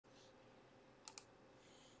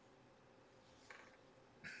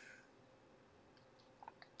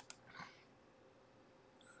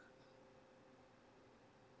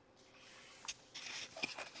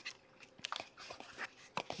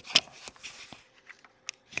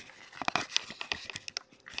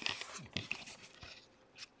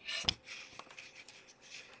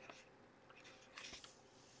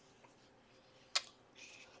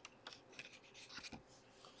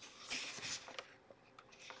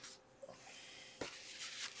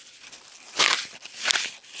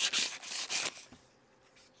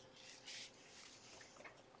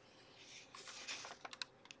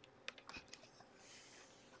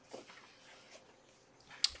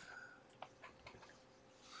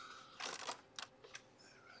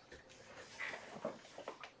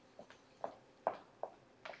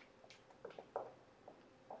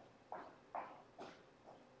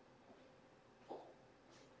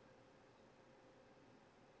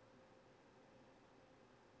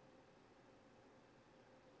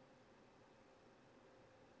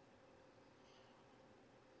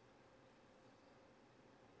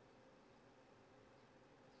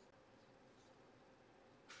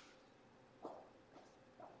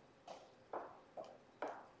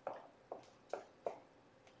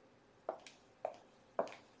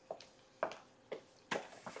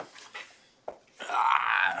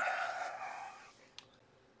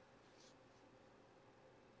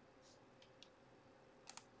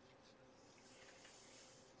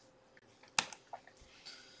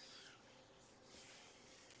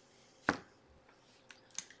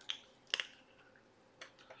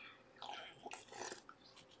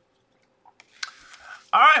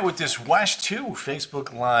All right, with this WASH 2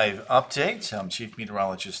 Facebook Live update, I'm Chief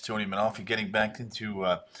Meteorologist Tony Manolfi getting back into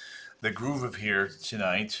the groove of here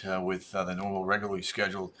tonight with the normal, regularly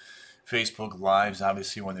scheduled Facebook Lives.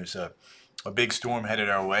 Obviously, when there's a big storm headed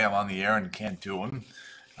our way, I'm on the air and can't do them.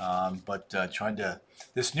 But trying to,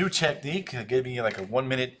 this new technique, giving you like a 1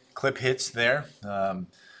 minute clip hits there.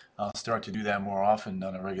 I'll start to do that more often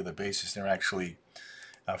on a regular basis. They're actually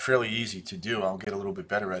fairly easy to do. I'll get a little bit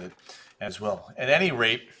better at it as well. At any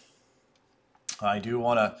rate, I do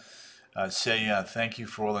want to say thank you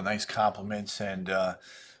for all the nice compliments and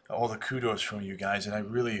all the kudos from you guys. And I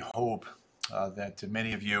really hope that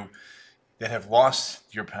many of you that have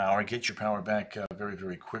lost your power get your power back very,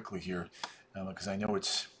 very quickly here, because I know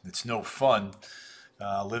it's no fun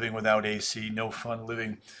living without AC, no fun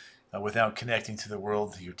living without connecting to the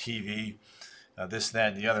world, your TV, this,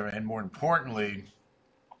 that, and the other. And more importantly,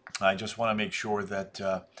 I just want to make sure that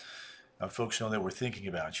folks know that we're thinking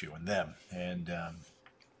about you and them. And,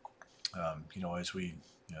 as we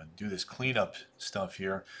do this cleanup stuff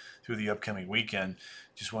here through the upcoming weekend,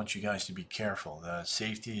 just want you guys to be careful.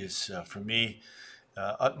 Safety is, for me,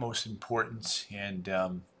 utmost importance. And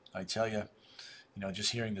I tell you,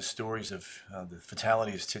 just hearing the stories of the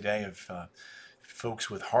fatalities today of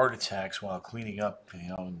folks with heart attacks while cleaning up,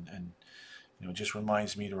 and it just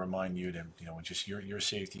reminds me to remind you that, just your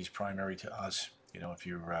safety is primary to us. If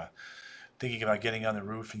you're thinking about getting on the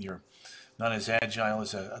roof and you're not as agile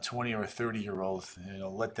as a 20 or a 30-year-old,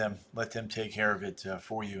 let them take care of it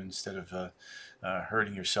for you instead of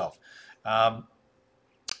hurting yourself.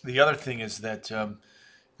 The other thing is that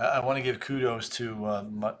I want to give kudos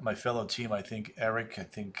to my fellow team. I think Eric, I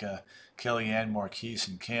think Kellyanne, Marquise,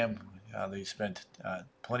 and Cam, they spent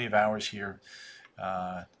plenty of hours here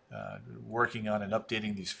working on and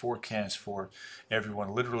updating these forecasts for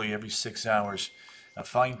everyone, literally every 6 hours,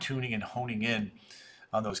 fine-tuning and honing in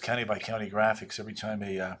on those county-by-county graphics every time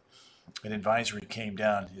an advisory came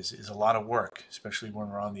down is a lot of work, especially when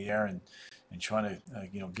we're on the air and trying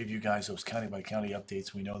to give you guys those county-by-county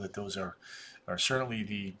updates. We know that those are certainly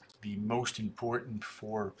the most important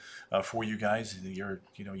for you guys.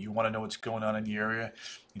 You want to know what's going on in the area.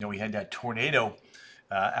 We had that tornado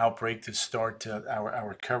outbreak to start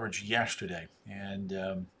our coverage yesterday,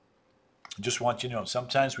 and just want you to know,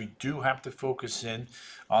 sometimes we do have to focus in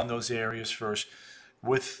on those areas first,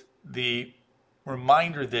 with the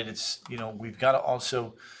reminder that it's we've got to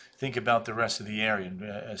also think about the rest of the area,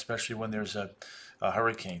 especially when there's a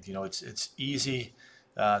hurricane. It's easy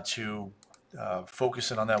to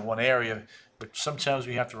focus in on that one area, but sometimes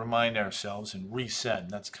we have to remind ourselves and reset.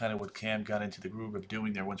 And that's kind of what Cam got into the groove of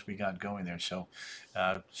doing there once we got going there. So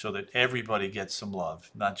that everybody gets some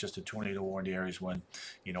love, not just the tornado warned areas when,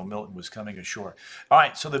 Milton was coming ashore. All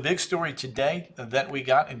right. So the big story today that we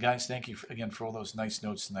got, and guys, thank you again for all those nice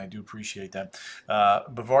notes, and I do appreciate that.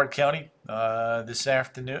 Brevard County, this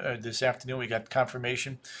afternoon, we got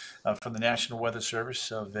confirmation from the National Weather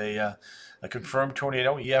Service of a confirmed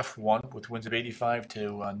tornado, EF1, with winds of 85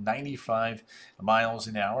 to 95 miles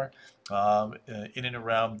an hour in and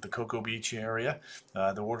around the Cocoa Beach area.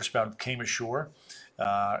 The waterspout came ashore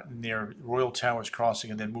near Royal Towers Crossing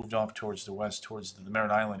and then moved off towards the west, towards the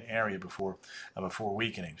Merritt Island area before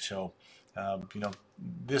weakening. So,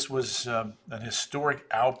 this was an historic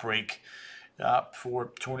outbreak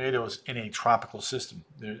for tornadoes in a tropical system.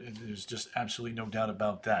 There's just absolutely no doubt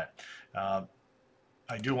about that.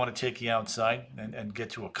 I do want to take you outside and get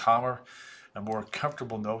to a more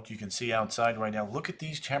comfortable note. You can see outside right now. Look at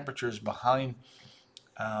these temperatures behind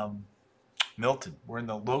Milton. We're in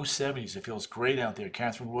the low 70s. It feels great out there.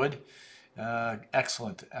 Catherine Wood,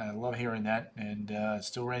 excellent. I love hearing that. And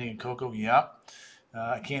still raining in Cocoa. Yep.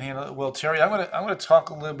 I can't handle it. Well, Terry, I'm gonna talk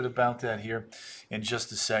a little bit about that here in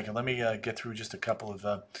just a second. Let me get through just a couple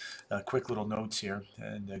of quick little notes here,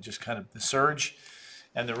 and just kind of the surge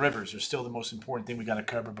and the rivers are still the most important thing we got to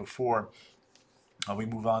cover before we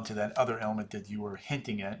move on to that other element that you were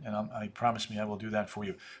hinting at, and I promise me I will do that for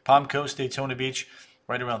you. Palm Coast, Daytona Beach,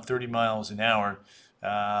 right around 30 miles an hour.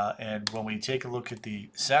 And when we take a look at the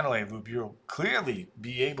satellite loop, you'll clearly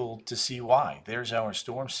be able to see why. There's our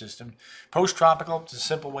storm system. Post-tropical, it's a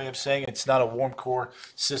simple way of saying it's not a warm core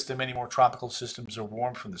system anymore. Tropical systems are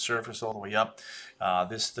warm from the surface all the way up.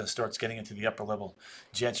 This starts getting into the upper level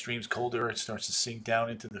jet streams, colder. It starts to sink down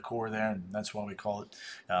into the core there, and that's why we call it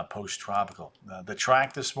post-tropical. The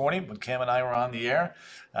track this morning, when Cam and I were on the air,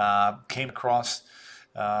 came across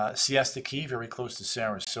Siesta Key, very close to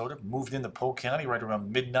Sarasota, moved into Polk County right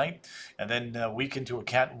around midnight, and then weakened to a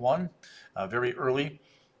Cat 1 very early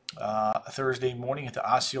Thursday morning into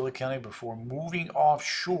Osceola County before moving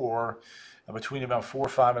offshore between about 4 or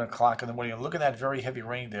 5 o'clock in the morning. And look at that very heavy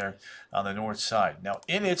rain there on the north side. Now,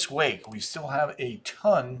 in its wake, we still have a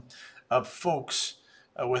ton of folks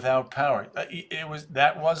without power.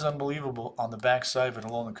 That was unbelievable on the backside of it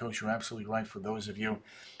along the coast. You're absolutely right. For those of you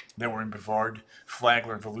that were in Brevard,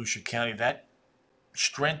 Flagler, and Volusia County, that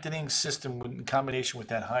strengthening system in combination with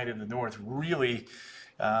that high to the north really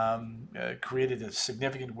created a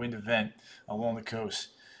significant wind event along the coast.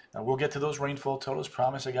 We'll get to those rainfall totals.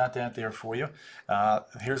 Promise I got that there for you.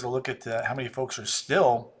 Here's a look at how many folks are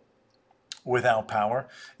still without power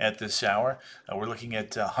at this hour. We're looking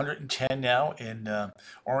at 110 now in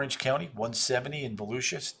Orange County, 170 in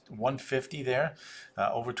Volusia, 150 there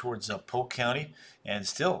over towards Polk County, and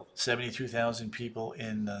still 72,000 people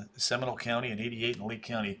in Seminole County and 88 in Lee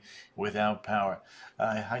County without power.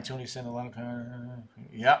 Hi, Tony. Send a lot of power.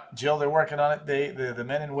 Yeah, Jill, they're working on it. The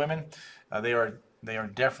men and women, they are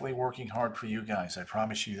definitely working hard for you guys. I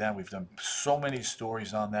promise you that. We've done so many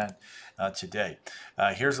stories on that today.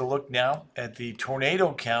 Here's a look now at the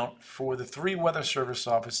tornado count for the 3 Weather Service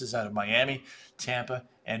offices out of Miami, Tampa,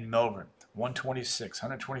 and Melbourne.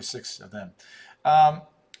 126 of them.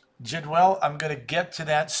 Jidwell, I'm going to get to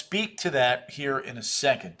that, speak to that here in a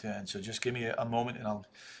second. And so just give me a moment and I'll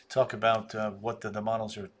talk about what the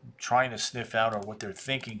models are trying to sniff out or what they're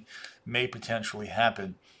thinking may potentially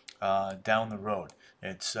happen down the road.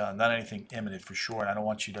 It's not anything imminent for sure, and I don't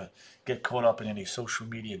want you to get caught up in any social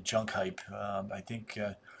media junk hype. I think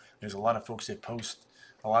there's a lot of folks that post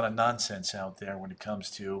a lot of nonsense out there when it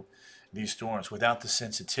comes to these storms without the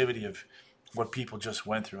sensitivity of what people just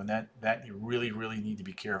went through, and that you really, really need to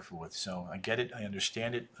be careful with. So I get it, I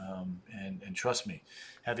understand it, and trust me,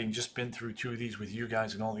 having just been through 2 of these with you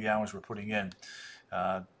guys and all the hours we're putting in,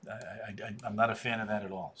 I'm not a fan of that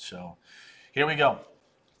at all. So here we go.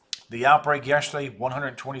 The outbreak yesterday,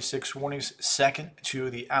 126 warnings, second to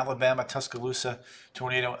the Alabama Tuscaloosa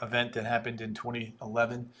tornado event that happened in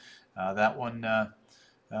 2011. That one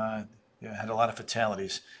had a lot of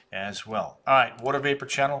fatalities as well. All right, water vapor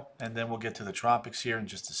channel, and then we'll get to the tropics here in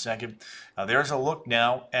just a second. There's a look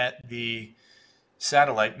now at the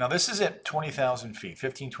satellite. Now, this is at 20,000 feet,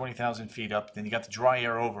 20,000 feet up. Then you got the dry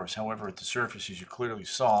air over us. However, at the surface, as you clearly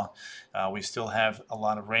saw, we still have a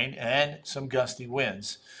lot of rain and some gusty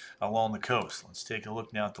winds along the coast. Let's take a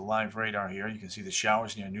look now at the live radar here. You can see the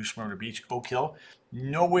showers near New Smyrna Beach, Oak Hill.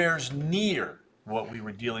 Nowhere's near what we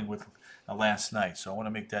were dealing with last night. So I want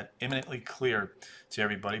to make that eminently clear to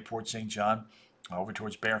everybody. Port St. John, over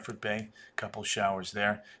towards Barefoot Bay, a couple showers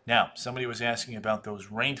there. Now, somebody was asking about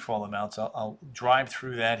those rainfall amounts. I'll drive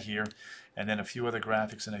through that here, and then a few other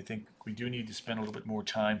graphics, and I think we do need to spend a little bit more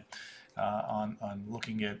time on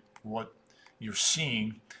looking at what you're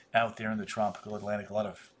seeing out there in the tropical Atlantic. A lot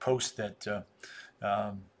of posts that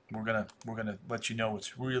we're gonna let you know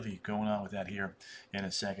what's really going on with that here in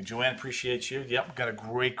a second. Joanne, appreciate you. Yep, we've got a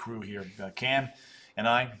great crew here. Cam and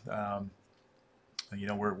I, you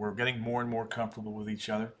know, we're getting more and more comfortable with each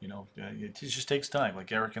other. You know, it just takes time.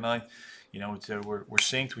 Like Eric and I, you know, it's, we're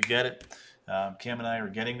synced. We get it. Cam and I are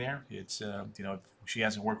getting there. It's you know, she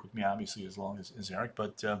hasn't worked with me obviously as long as Eric,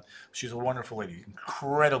 but she's a wonderful lady,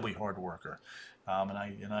 incredibly hard worker. And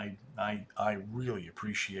I really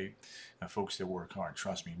appreciate folks that work hard.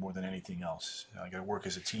 Trust me, more than anything else. I got to work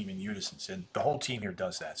as a team in unison, and the whole team here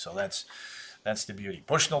does that. So that's the beauty.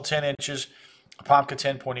 Bushnell 10 inches, Apopka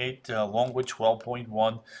 10.8, Longwood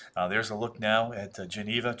 12.1. There's a look now at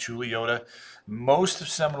Geneva, Chuliota, most of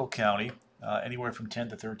Seminole County, anywhere from 10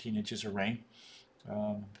 to 13 inches of rain.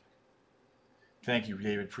 Thank you,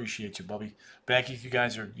 David. Appreciate you, Bubby. Becky, you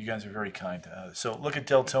guys are very kind. So look at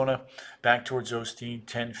Deltona, back towards Osteen,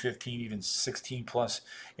 10, 15, even 16 plus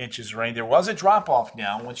inches of rain. There was a drop off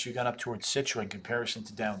now once you got up towards Citra in comparison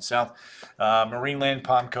to down south. Marineland,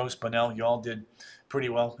 Palm Coast, Bunnell, you all did pretty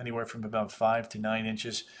well, anywhere from about 5 to 9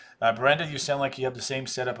 inches. Brenda, you sound like you have the same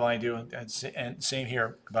setup I do, and same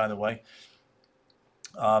here, by the way.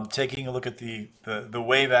 Taking a look at the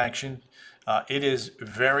wave action. It is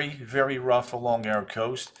very, very rough along our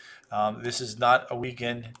coast. This is not a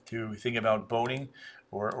weekend to think about boating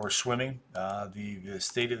or swimming. The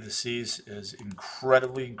state of the seas is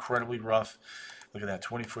incredibly, incredibly rough. Look at that,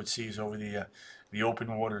 20-foot seas over the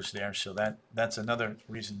open waters there. So that's another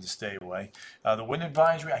reason to stay away. The wind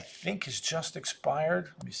advisory, I think, has just expired.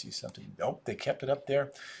 Let me see something. Nope, they kept it up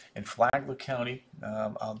there in Flagler County.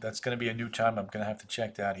 That's going to be a new time. I'm going to have to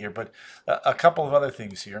check that here. But a couple of other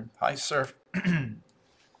things here. High surf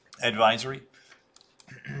advisory.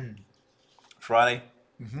 Friday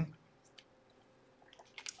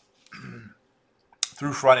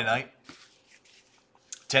through Friday night.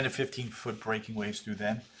 10 to 15 foot breaking waves through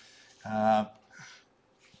then.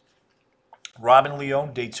 Robin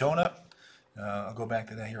Leone, Daytona. I'll go back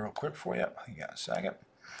to that here real quick for you. You got a second.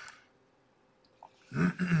 All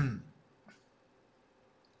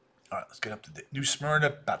right, let's get up to New Smyrna,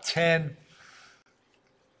 about 10.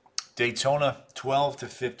 Daytona, 12 to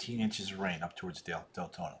 15 inches of rain up towards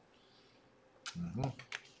Deltona.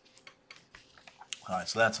 All right,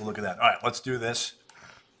 so that's a look at that. All right, let's do this.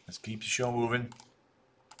 Let's keep the show moving.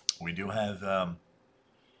 We do have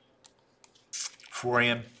 4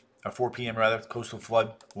 a.m. or 4 p.m. rather, coastal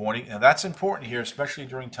flood warning. Now that's important here, especially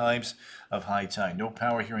during times of high tide. No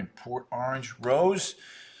power here in Port Orange, Rose.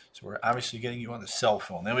 So we're obviously getting you on the cell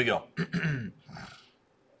phone. There we go.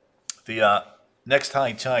 The next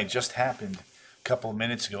high tide just happened a couple of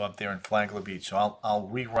minutes ago up there in Flagler Beach. So I'll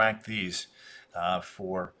re-rack these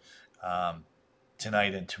for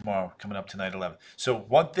tonight and tomorrow, coming up tonight 11. So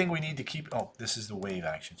one thing we need to keep, oh, this is the wave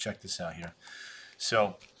action. Check this out here.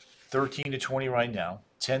 So 13 to 20 right now,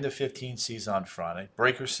 10 to 15 seas on Friday,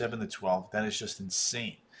 breaker 7 to 12. That is just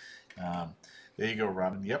insane. There you go,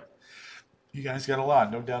 Robin. Yep. You guys got a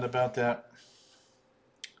lot, no doubt about that.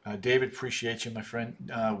 David, appreciate you, my friend.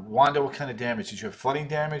 Wanda, what kind of damage? Did you have flooding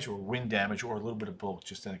damage or wind damage or a little bit of both,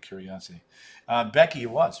 just out of curiosity? Becky,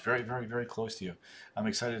 it was very, very, very close to you. I'm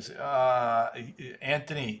excited.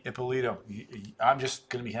 Anthony Ippolito, I'm just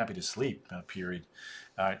going to be happy to sleep, period.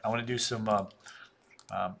 All right, I want to do some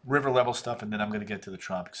river level stuff, and then I'm going to get to the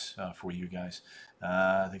tropics for you guys.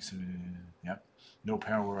 I think so. Yep. No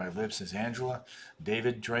power where I live, says Angela.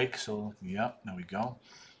 David Drake, so, yep, there we go.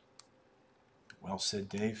 Well said,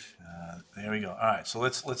 Dave. There we go. All right, so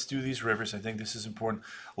let's do these rivers. I think this is important.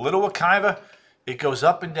 Little Wekiva, it goes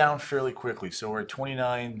up and down fairly quickly. So we're at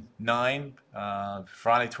 29.9,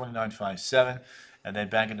 Friday 29.57, and then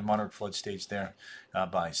back into moderate flood stage there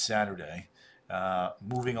by Saturday.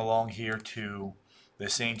 Moving along here to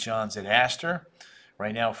the St. John's at Astor.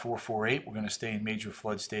 Right now 448. We're going to stay in major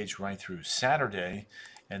flood stage right through Saturday.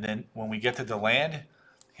 And then when we get to the land,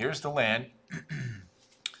 here's the land.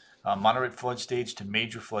 Moderate flood stage to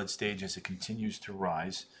major flood stage as it continues to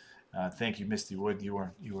rise. Thank you, Misty Wood. You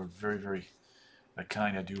are very, very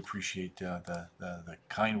kind. I do appreciate the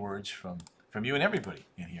kind words from you and everybody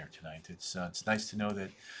in here tonight. It's nice to know that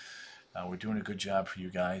we're doing a good job for you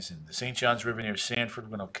guys. And the St. Johns River near Sanford,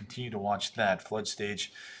 we're going to continue to watch that. Flood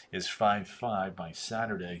stage is 5.5 by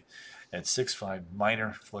Saturday at 6.5.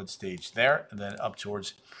 Minor flood stage there, and then up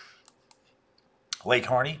towards Lake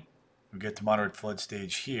Harney. We get to moderate flood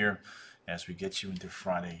stage here as we get you into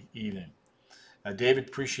Friday evening. David,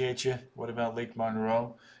 appreciate you. What about Lake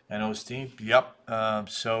Monroe and Osteen? Yep.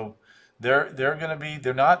 So they're going to be.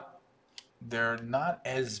 They're not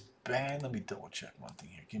as bad. Let me double check one thing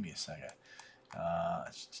here. Give me a second.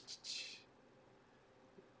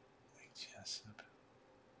 Lake Jessup,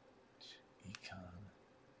 Econ.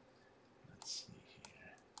 Let's see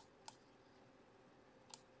here.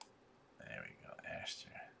 There we go. Astor.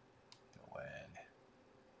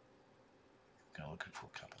 Looking for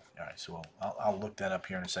a couple. All right, so I'll look that up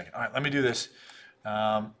here in a second. All right, let me do this.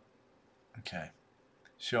 Okay,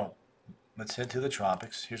 so let's head to the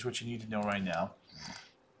tropics. Here's what you need to know right now,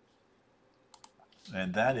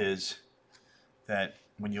 and that is that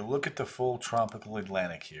when you look at the full tropical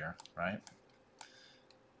Atlantic here, right?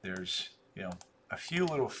 There's a few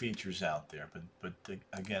little features out there, but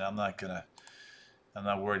again, I'm not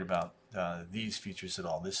worried about these features at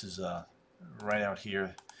all. This is right out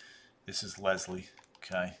here. This is Leslie,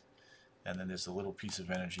 okay? And then there's a little piece of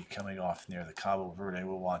energy coming off near the Cabo Verde.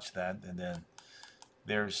 We'll watch that. And then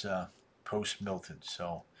there's post Milton.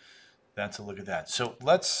 So that's a look at that. So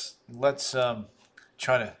let's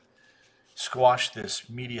try to squash this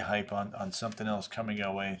media hype on something else coming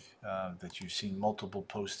our way that you've seen multiple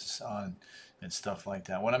posts on and stuff like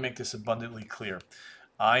that. I want to make this abundantly clear.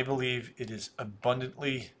 I believe it is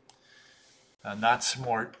abundantly not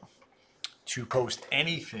smart to post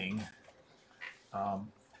anything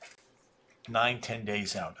 9-10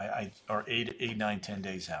 days out, or 8, 9, 10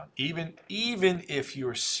 days out. Even if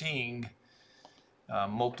you're seeing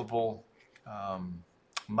multiple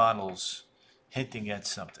models hinting at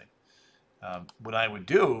something, what I would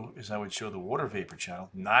do is I would show the water vapor channel,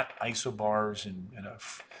 not isobars and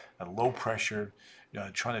a low pressure,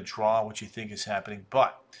 trying to draw what you think is happening.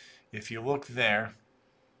 But if you look there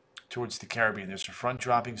towards the Caribbean, there's a front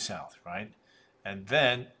dropping south, right? And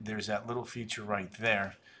then there's that little feature right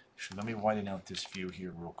there. So let me widen out this view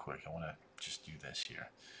here real quick. I want to just do this here.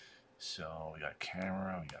 So we got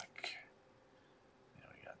camera, we got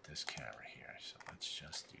this camera here. So let's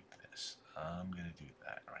just do this. I'm going to do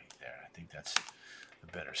that right there. I think that's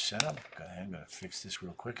a better setup. Go ahead, I'm going to fix this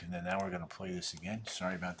real quick, and then now we're going to play this again.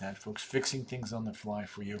 Sorry about that, folks. Fixing things on the fly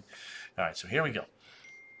for you. All right, so here we go.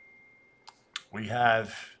 We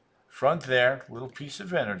have front there, little piece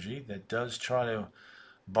of energy that does try to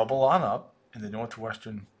bubble on up in the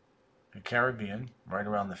northwestern Caribbean, right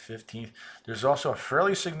around the 15th. There's also a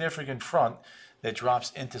fairly significant front that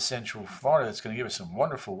drops into central Florida that's going to give us some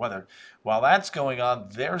wonderful weather. While that's going on,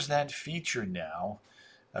 there's that feature now,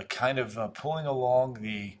 kind of pulling along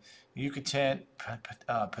the Yucatan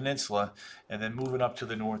Peninsula and then moving up to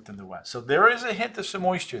the north and the west. So there is a hint of some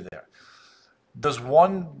moisture there. Does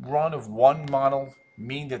one run of one model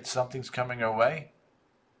mean that something's coming our way?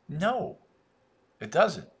 No, it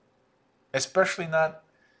doesn't. Especially not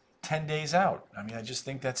 10 days out. I mean, I just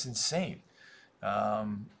think that's insane.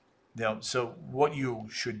 So what you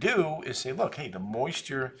should do is say, look, hey, the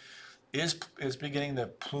moisture is beginning to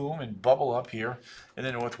plume and bubble up here in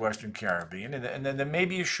the northwestern Caribbean, and then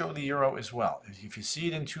maybe you show the Euro as well. If you see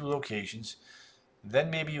it in two locations,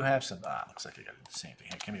 then maybe you have some. Looks like I got the same thing.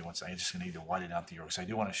 Hey, give me one second. I'm just going to need to widen out the Euro because I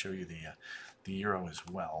do want to show you the Euro as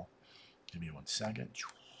well. Give me 1 second.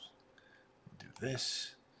 Do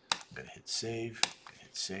this. I'm going to hit save.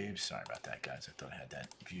 Save. Sorry about that, guys. I thought I had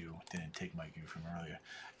that view. Didn't take my view from earlier.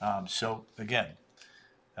 So again,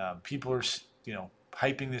 people are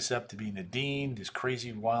hyping this up to be Nadine, this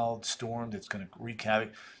crazy wild storm that's going to wreak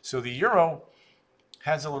havoc. So the Euro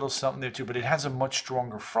has a little something there too, but it has a much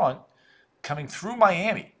stronger front coming through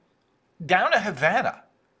Miami down to Havana,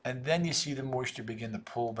 and then you see the moisture begin to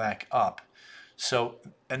pull back up. So,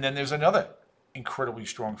 and then there's another incredibly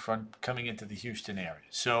strong front coming into the Houston area.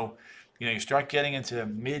 So you start getting into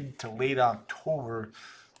mid to late October,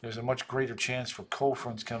 there's a much greater chance for cold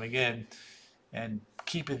fronts coming in and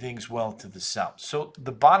keeping things well to the south. So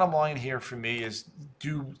the bottom line here for me is,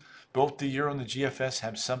 do both the Euro and the GFS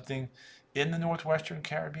have something in the northwestern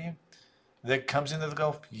Caribbean that comes into the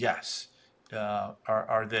Gulf? Yes.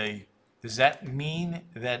 Are they? Does that mean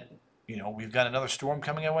that we've got another storm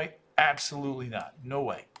coming our way? Absolutely not. No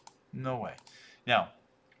way. No way. Now,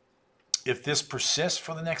 if this persists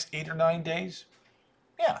for the next 8 or 9 days,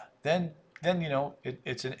 yeah, then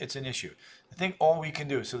it's an issue. I think all we can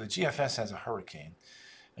do, so the GFS has a hurricane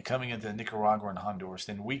coming into Nicaragua and Honduras,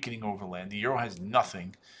 then weakening overland. The Euro has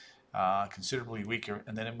nothing, considerably weaker,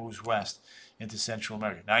 and then it moves west into Central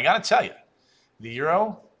America. Now I got to tell you, the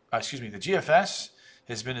GFS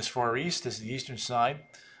has been as far east as the eastern side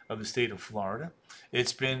of the state of Florida.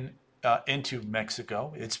 It's been into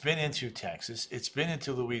Mexico. It's been into Texas. It's been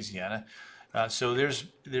into Louisiana. So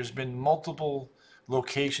there's been multiple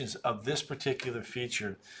locations of this particular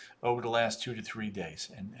feature over the last 2 to 3 days,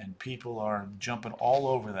 and people are jumping all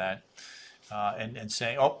over that and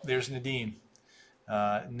saying, oh, there's Nadine.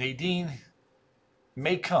 Nadine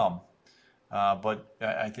may come, but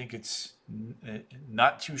I think it's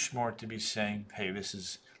not too smart to be saying, hey, this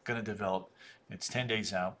is going to develop. It's 10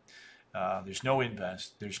 days out. There's no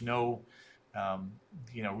invest. There's no,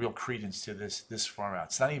 real credence to this far out.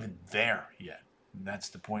 It's not even there yet. And that's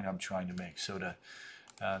the point I'm trying to make. So to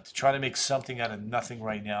try to make something out of nothing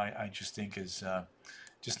right now, I just think is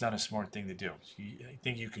just not a smart thing to do. I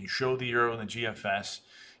think you can show the Euro and the GFS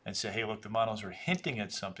and say, hey, look, the models are hinting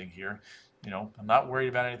at something here. I'm not worried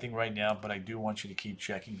about anything right now, but I do want you to keep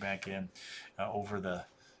checking back in over the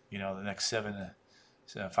next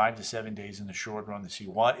 5 to 7 days in the short run to see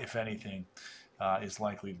what, if anything, is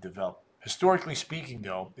likely to develop. Historically speaking,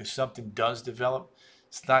 though, if something does develop,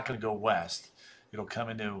 it's not going to go west. It'll come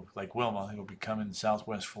into, like Wilma, it'll be coming in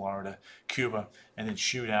southwest Florida, Cuba, and then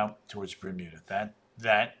shoot out towards Bermuda.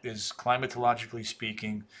 That is, climatologically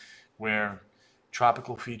speaking, where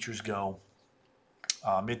tropical features go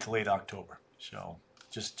mid to late October. So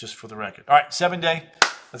just for the record. All right, 7 day.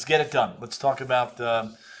 Let's get it done. Let's talk about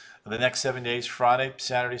the next 7 days, Friday,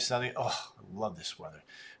 Saturday, Sunday. Oh, I love this weather.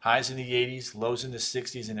 Highs in the 80s, lows in the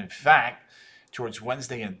 60s, and in fact, towards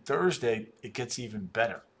Wednesday and Thursday, it gets even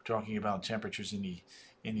better. We're talking about temperatures in the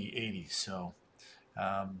 80s. So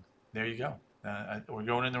there you go. We're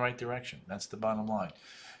going in the right direction. That's the bottom line.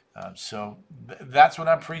 So that's what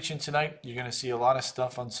I'm preaching tonight. You're going to see a lot of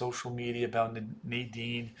stuff on social media about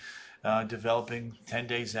Nadine developing 10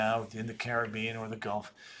 days out in the Caribbean or the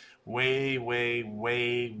Gulf. Way, way,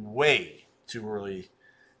 way, way too early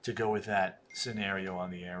to go with that scenario on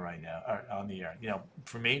the air right now.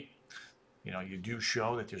 For me, you do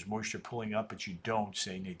show that there's moisture pulling up, but you don't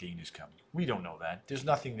say Nadine is coming. We don't know that. There's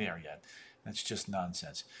nothing there yet. That's just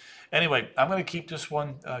nonsense. Anyway, I'm going to keep this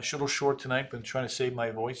one a little short tonight, but I'm trying to save my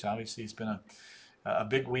voice. Obviously, it's been a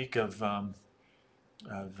big week of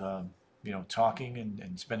talking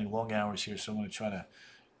and spending long hours here. So I'm going to try to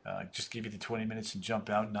just give you the 20 minutes and jump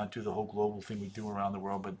out and not do the whole global thing we do around the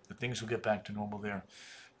world. But the things will get back to normal there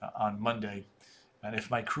on Monday. And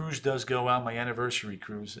if my cruise does go out, my anniversary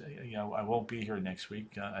cruise, I won't be here next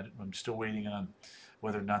week. I'm still waiting on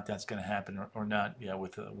whether or not that's going to happen or not. Yeah,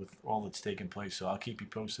 with all that's taking place. So I'll keep you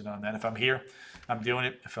posted on that. If I'm here, I'm doing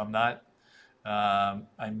it. If I'm not,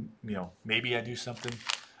 maybe I do something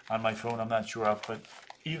on my phone. I'm not sure of, but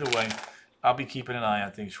either way, I'll be keeping an eye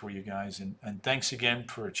on things for you guys. And thanks again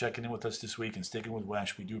for checking in with us this week and sticking with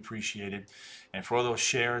Wesh. We do appreciate it. And for all those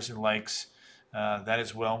shares and likes, that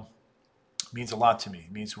as well means a lot to me.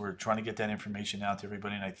 It means we're trying to get that information out to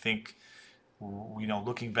everybody. And I think,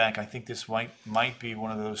 looking back, I think this might be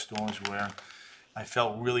one of those storms where I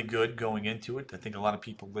felt really good going into it. I think a lot of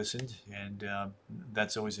people listened, and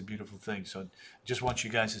that's always a beautiful thing. So just want you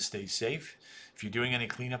guys to stay safe. If you're doing any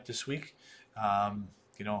cleanup this week,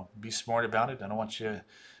 be smart about it. I don't want you,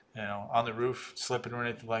 on the roof slipping or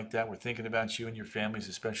anything like that. We're thinking about you and your families,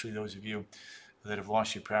 especially those of you that have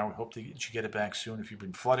lost your power. We hope that you get it back soon. If you've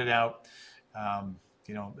been flooded out, I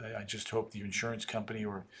just hope the insurance company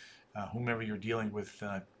or whomever you're dealing with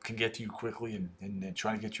can get to you quickly and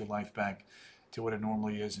try to get your life back to what it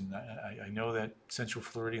normally is. And I know that Central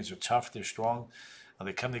Floridians are tough. They're strong.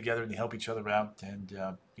 They come together and they help each other out. And,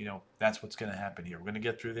 that's what's going to happen here. We're going to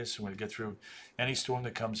get through this. We're going to get through any storm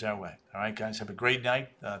that comes our way. All right, guys, have a great night.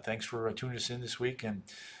 Thanks for tuning us in this week. And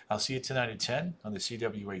I'll see you tonight at 10 on the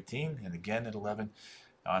CW18 and again at 11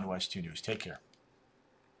 on West 2 News. Take care.